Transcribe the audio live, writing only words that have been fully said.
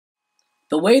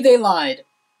The way they lied,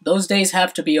 those days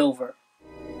have to be over.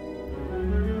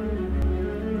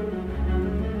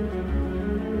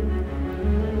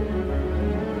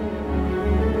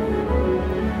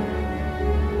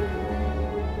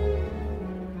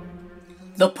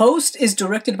 The Post is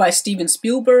directed by Steven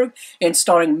Spielberg and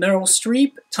starring Meryl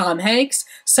Streep, Tom Hanks,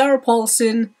 Sarah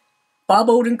Paulson, Bob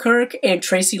Odenkirk, and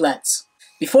Tracy Letts.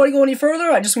 Before I go any further,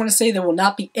 I just want to say there will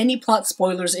not be any plot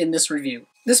spoilers in this review.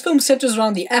 This film centers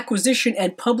around the acquisition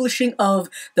and publishing of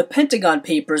the Pentagon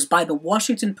Papers by the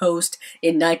Washington Post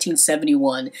in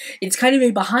 1971. It's kind of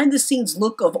a behind-the-scenes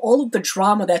look of all of the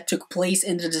drama that took place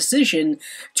in the decision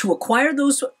to acquire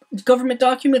those government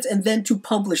documents and then to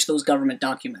publish those government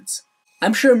documents.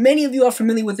 I'm sure many of you are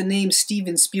familiar with the name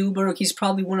Steven Spielberg. He's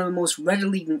probably one of the most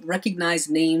readily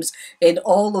recognized names in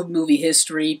all of movie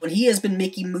history. But he has been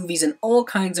making movies in all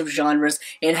kinds of genres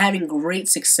and having great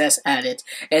success at it.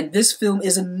 And this film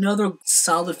is another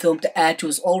solid film to add to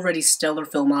his already stellar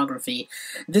filmography.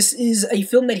 This is a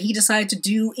film that he decided to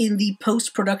do in the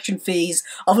post-production phase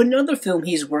of another film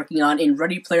he's working on in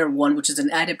Ready Player One, which is an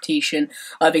adaptation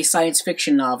of a science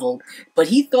fiction novel. But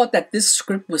he thought that this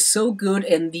script was so good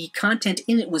and the content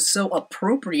in it was so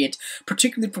appropriate,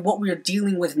 particularly for what we are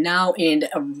dealing with now in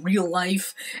real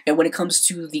life, and when it comes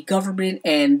to the government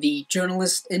and the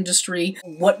journalist industry,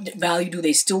 what value do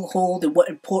they still hold and what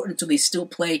importance do they still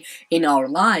play in our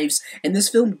lives? And this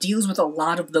film deals with a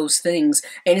lot of those things,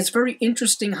 and it's very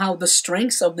interesting how the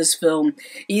strengths of this film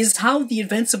is how the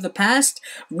events of the past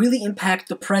really impact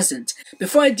the present.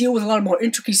 Before I deal with a lot of more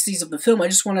intricacies of the film, I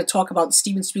just want to talk about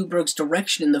Steven Spielberg's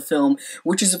direction in the film,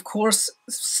 which is of course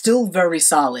still very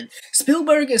solid.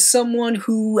 Spielberg is someone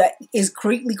who is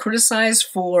greatly criticized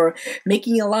for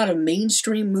making a lot of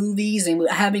mainstream movies and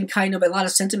having kind of a lot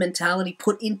of sentimentality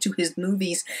put into his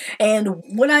movies. And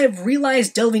what I have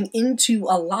realized delving into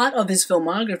a lot of his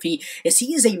filmography is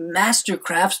he is a master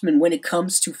craftsman when it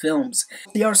comes to films.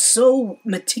 They are so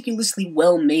meticulously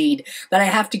well made that I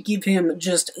have to give him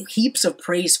just heaps of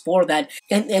praise for that.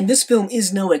 And this film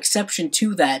is no exception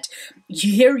to that.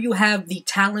 Here you have the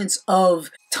talents of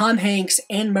Tom Hanks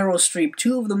and Meryl Streep,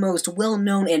 two of the most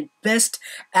well-known and best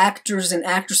actors and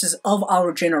actresses of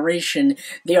our generation.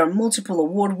 They are multiple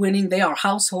award-winning, they are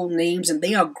household names, and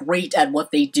they are great at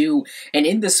what they do. And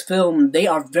in this film, they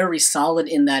are very solid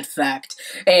in that fact.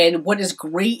 And what is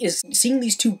great is seeing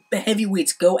these two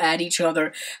heavyweights go at each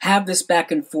other, have this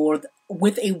back and forth,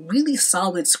 with a really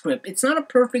solid script. It's not a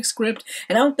perfect script,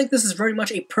 and I don't think this is very much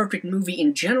a perfect movie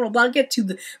in general, but I'll get to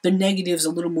the negatives a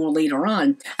little more later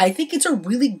on. I think it's a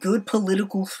really good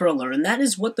political thriller, and that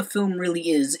is what the film really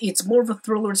is. It's more of a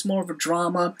thriller, it's more of a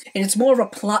drama, and it's more of a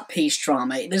plot-paced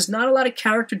drama. There's not a lot of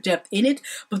character depth in it,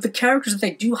 but the characters that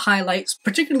they do highlight,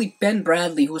 particularly Ben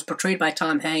Bradlee, who was portrayed by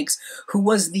Tom Hanks, who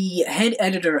was the head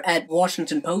editor at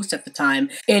Washington Post at the time,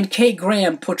 and Kay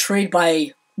Graham, portrayed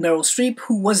by Meryl Streep,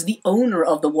 who was the owner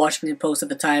of the Washington Post at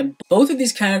the time. Both of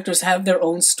these characters have their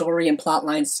own story and plot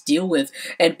lines to deal with,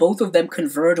 and both of them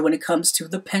converge when it comes to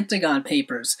the Pentagon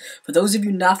Papers. For those of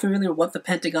you not familiar with what the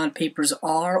Pentagon Papers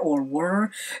are or were,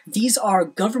 these are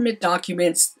government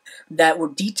documents that were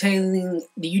detailing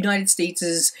the United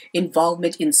States'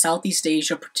 involvement in Southeast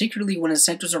Asia, particularly when it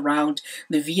centers around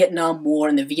the Vietnam War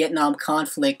and the Vietnam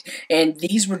conflict. And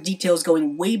these were details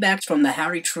going way back from the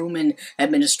Harry Truman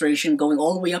administration, going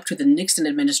all the way up to the Nixon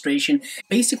administration.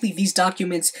 Basically, these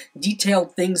documents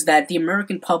detailed things that the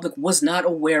American public was not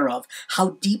aware of,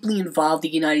 how deeply involved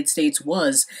the United States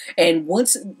was. And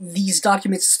once these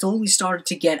documents slowly started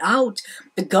to get out,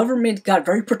 the government got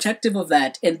very protective of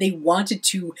that, and they wanted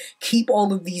to keep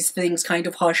all of these things kind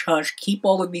of hush-hush, keep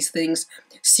all of these things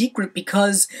secret,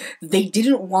 because they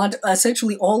didn't want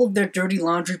essentially all of their dirty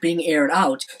laundry being aired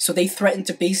out. So they threatened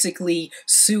to basically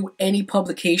sue any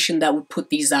publication that would put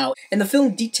these out. And the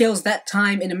film details that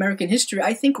time in American history,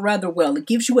 I think, rather well. It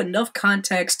gives you enough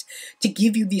context to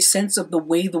give you the sense of the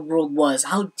way the world was,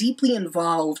 how deeply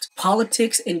involved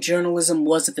politics and journalism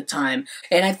was at the time.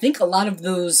 And I think a lot of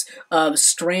those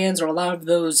strands or a lot of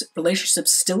those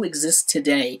relationships still exist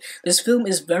today. This film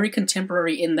is very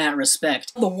contemporary in that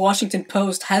respect. The Washington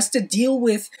Post has to deal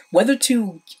with whether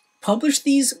to publish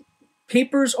these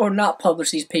papers or not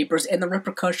publish these papers and the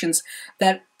repercussions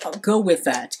that go with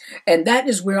that. And that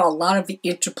is where a lot of the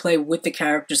interplay with the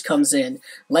characters comes in.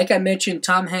 Like I mentioned,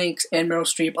 Tom Hanks and Meryl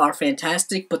Streep are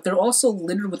fantastic, but they're also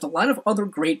littered with a lot of other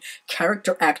great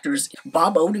character actors.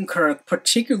 Bob Odenkirk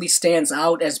particularly stands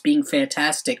out as being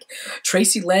fantastic.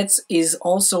 Tracy Letts is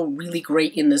also really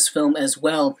great in this film as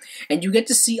well. And you get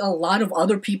to see a lot of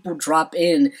other people drop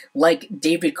in, like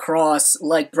David Cross,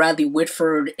 like Bradley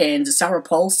Whitford, and Sarah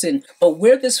Paulson. But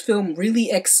where this film really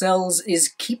excels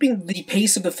is keeping the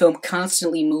pace of the film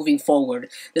constantly moving forward.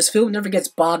 This film never gets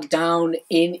bogged down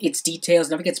in its details,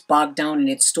 never gets bogged down in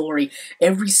its story.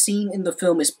 Every scene in the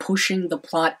film is pushing the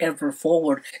plot ever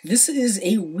forward. This is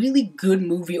a really good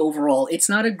movie overall. It's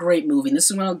not a great movie. And this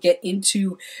is when I'll get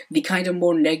into the kind of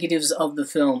more negatives of the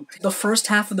film. The first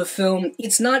half of the film,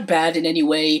 it's not bad in any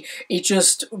way. It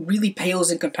just really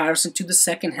pales in comparison to the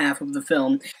second half of the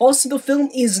film. Also, the film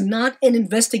is not an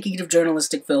investigative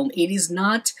journalistic film. It is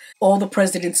not All the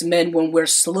President's Men when we're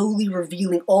slowly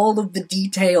revealing all of the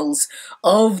details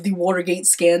of the Watergate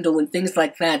scandal and things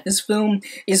like that. This film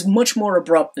is much more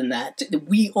abrupt than that.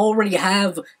 We already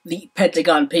have the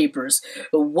Pentagon Papers.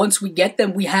 Once we get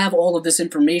them, we have all of this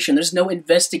information. There's no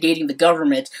investigating the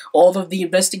government. All of the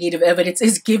investigative evidence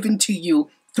is given to you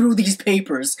through these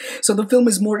papers. So the film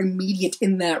is more immediate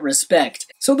in that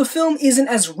respect. So the film isn't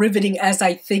as riveting as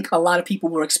I think a lot of people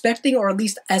were expecting, or at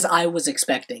least as I was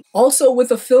expecting. Also, with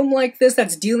a film like this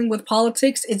that's dealing with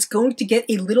politics, it's going to get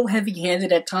a little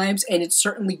heavy-handed at times, and it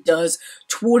certainly does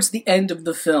towards the end of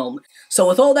the film. So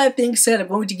with all that being said, I'm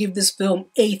going to give this film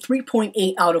a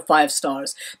 3.8 out of 5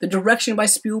 stars. The direction by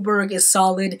Spielberg is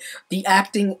solid. The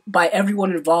acting by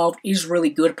everyone involved is really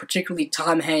good, particularly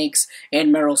Tom Hanks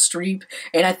and Meryl Streep.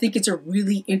 And I think it's a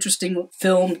really interesting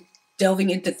film delving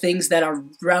into things that are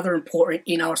rather important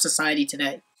in our society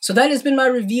today. So that has been my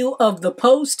review of The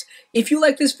Post. If you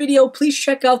like this video, please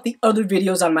check out the other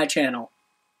videos on my channel.